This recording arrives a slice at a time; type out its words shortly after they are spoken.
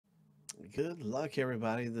Good luck,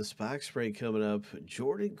 everybody. This box break coming up.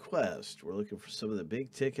 Jordan Quest. We're looking for some of the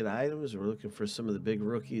big ticket items. We're looking for some of the big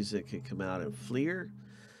rookies that could come out in Fleer.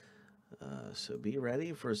 So be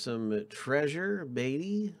ready for some treasure,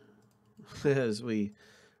 matey, as we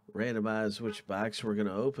randomize which box we're going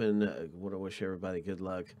to open. I want to wish everybody good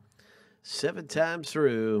luck 7 times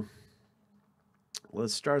through.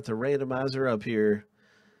 Let's start the randomizer up here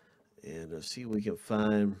and see what we can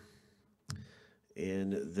find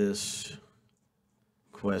in this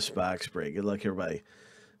Quest box break. Good luck, everybody.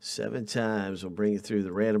 7 times. We'll bring you through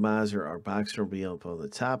the randomizer. Our box will be up on the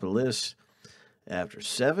top of the list after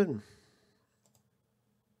 7.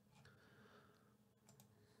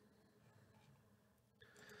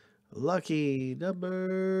 Lucky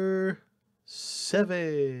number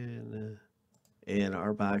 7. And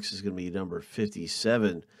our box is going to be number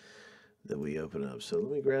 57 that we open up. So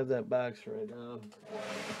let me grab that box right now.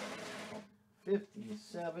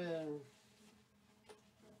 57.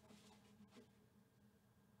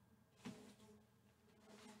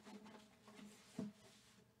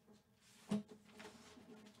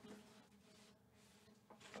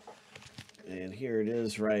 And here it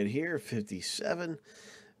is right here, 57.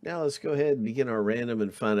 Now let's go ahead and begin our random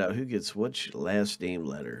and find out who gets which last name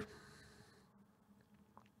letter.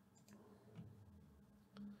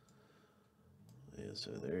 And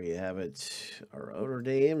so there you have it. Our owner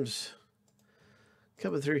names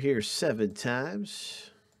coming through here 7 times.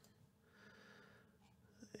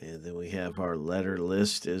 And then we have our letter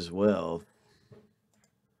list as well.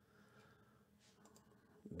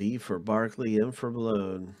 B for Barkley, M for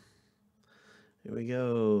Malone. Here we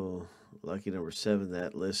go. Lucky number 7.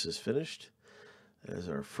 That list is finished. That is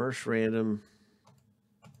our first random.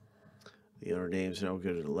 The owner names now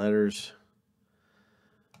go to the letters.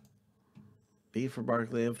 B for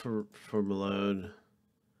Barkley, M for Malone.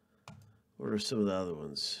 What are some of the other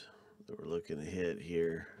ones that we're looking to hit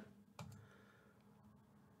here?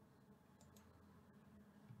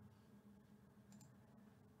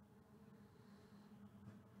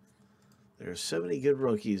 There are so many good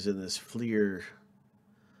rookies in this Fleer,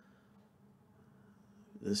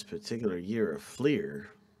 this particular year of Fleer.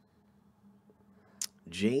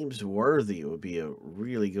 James Worthy would be a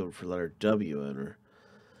really good for letter W owner.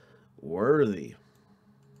 Worthy.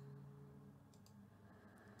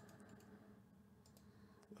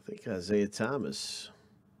 I think Isaiah Thomas.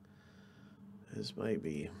 This might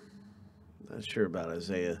be. Not sure about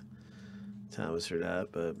Isaiah Thomas or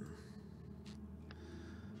not, but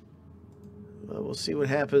well, we'll see what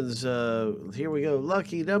happens. Here we go.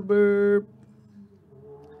 Lucky number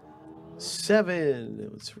 7.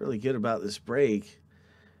 What's really good about this break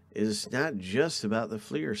is not just about the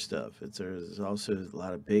Fleer stuff. There's also a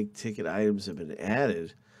lot of big ticket items that have been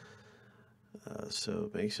added. So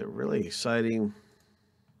it makes it really exciting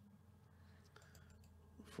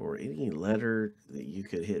for any letter that you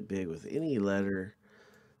could hit big with any letter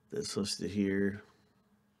that's listed here.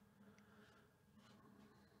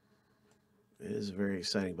 It is a very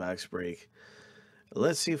exciting box break.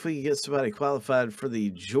 Let's see if we can get somebody qualified for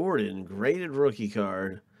the Jordan graded rookie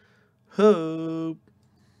card. Hope.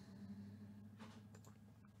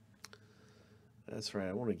 That's right.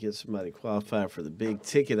 I want to get somebody qualified for the big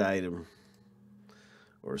ticket item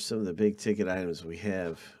or some of the big ticket items we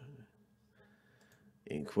have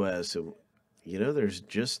in Quest. And, you know, there's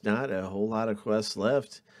just not a whole lot of Quest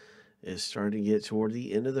left. It's starting to get toward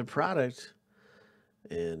the end of the product.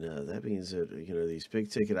 And that means that, you know, these big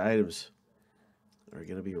ticket items are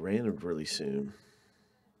going to be randomed really soon.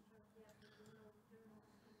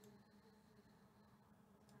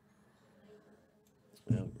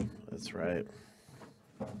 Yep, that's right.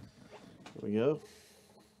 Here we go.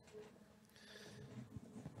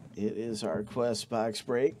 It is our Quest box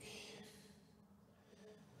break.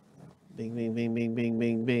 Bing, bing, bing, bing, bing,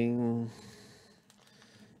 bing, bing.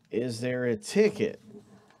 Is there a ticket?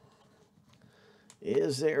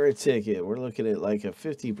 Is there a ticket? We're looking at like a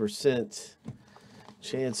 50%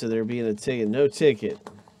 chance of there being a ticket. No ticket.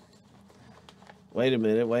 Wait a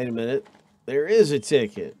minute, wait a minute. There is a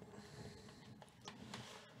ticket.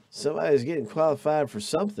 Somebody's getting qualified for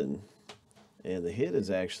something. And the hit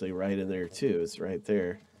is actually right in there too. It's right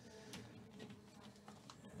there.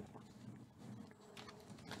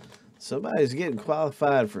 Somebody's getting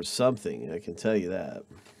qualified for something, I can tell you that.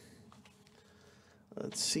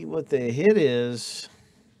 Let's see what the hit is.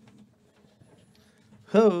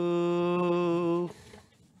 Ho!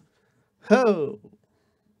 Ho!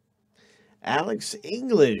 Alex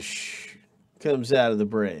English comes out of the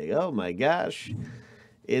break. Oh my gosh.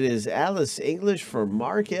 It is Alice English for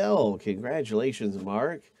Mark L. Congratulations,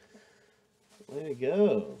 Mark. Way to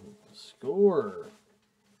go. Score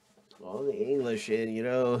on English, and you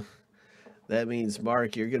know that means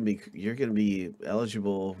Mark, you're gonna be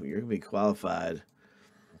eligible. You're gonna be qualified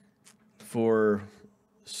for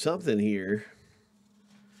something here,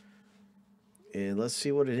 and let's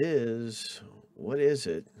see what it is. What is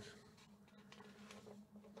it?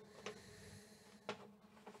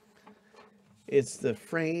 It's the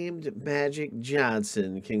framed Magic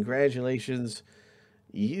Johnson. Congratulations.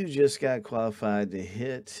 You just got qualified to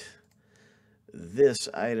hit this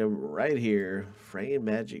item right here. Framed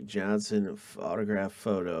Magic Johnson autograph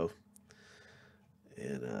photo.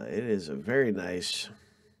 And it is a very nice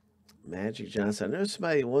Magic Johnson. I know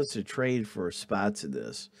somebody wants to trade for spots in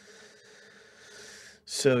this.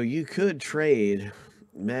 So you could trade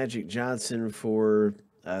Magic Johnson for,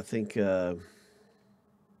 I think,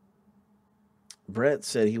 Brett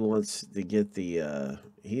said he wants to get the,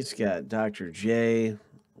 he's got Dr. J.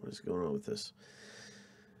 What is going on with this?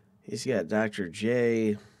 He's got Dr.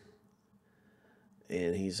 J.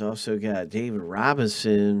 And he's also got David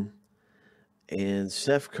Robinson and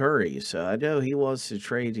Steph Curry. So I know he wants to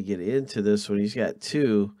trade to get into this one. He's got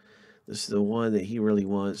two. This is the one that he really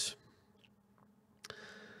wants.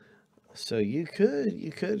 So you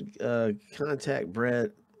could contact Brett.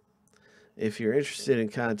 If you're interested in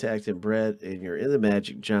contacting Brett and you're in the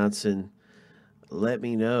Magic Johnson, let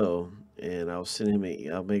me know, and I'll send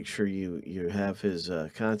him. I'll make sure you have his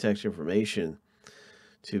contact information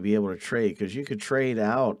to be able to trade, because you could trade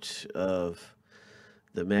out of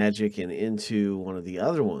the Magic and into one of the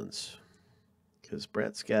other ones. Because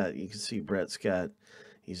Brett's got, you can see Brett's got,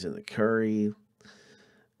 he's in the Curry,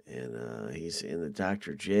 and he's in the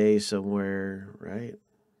Dr. J somewhere, right?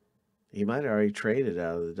 He might have already traded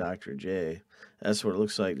out of the Dr. J. That's what it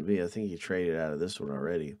looks like to me. I think he traded out of this one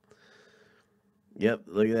already. Yep,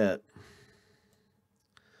 look at that.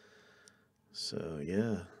 So,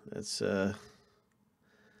 yeah, that's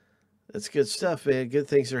good stuff, man. Good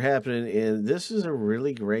things are happening. And this is a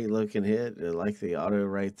really great looking hit. I like the auto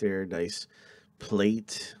right there. Nice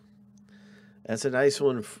plate. That's a nice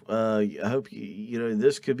one. I hope you know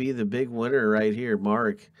this could be the big winner right here,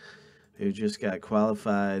 Mark, who just got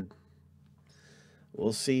qualified.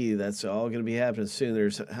 We'll see. That's all going to be happening soon.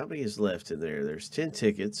 There's, how many is left in there? There's 10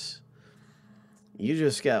 tickets. You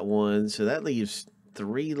just got one, so that leaves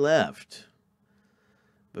 3 left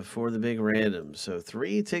before the big random. So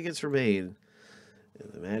 3 tickets remain.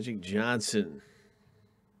 And the Magic Johnson.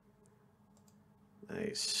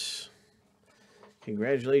 Nice.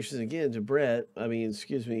 Congratulations again to Brett. I mean,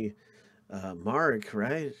 excuse me, Mark,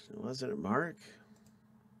 right? Wasn't it Mark?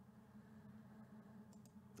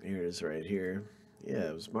 Here it is right here. Yeah,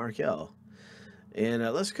 it was Mark L. And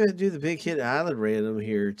let's go ahead and do the Big Hit Island random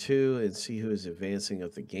here, too, and see who is advancing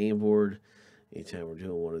up the game board. Anytime we're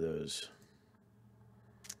doing one of those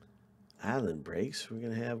island breaks, we're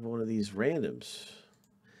going to have one of these randoms.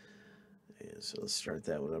 And so let's start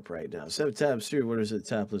that one up right now. 7 times 3 winners at the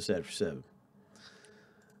top list after 7.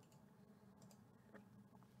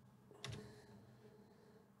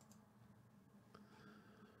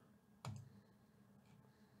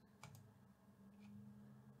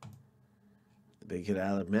 Big Hit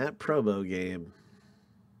Island Matt promo game.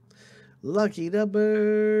 Lucky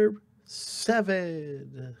number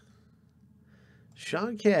 7.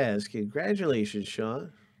 Sean Cass. Congratulations,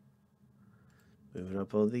 Sean. Moving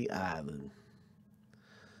up on the island.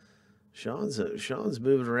 Sean's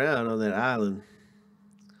moving around on that island.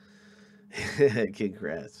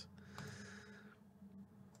 Congrats.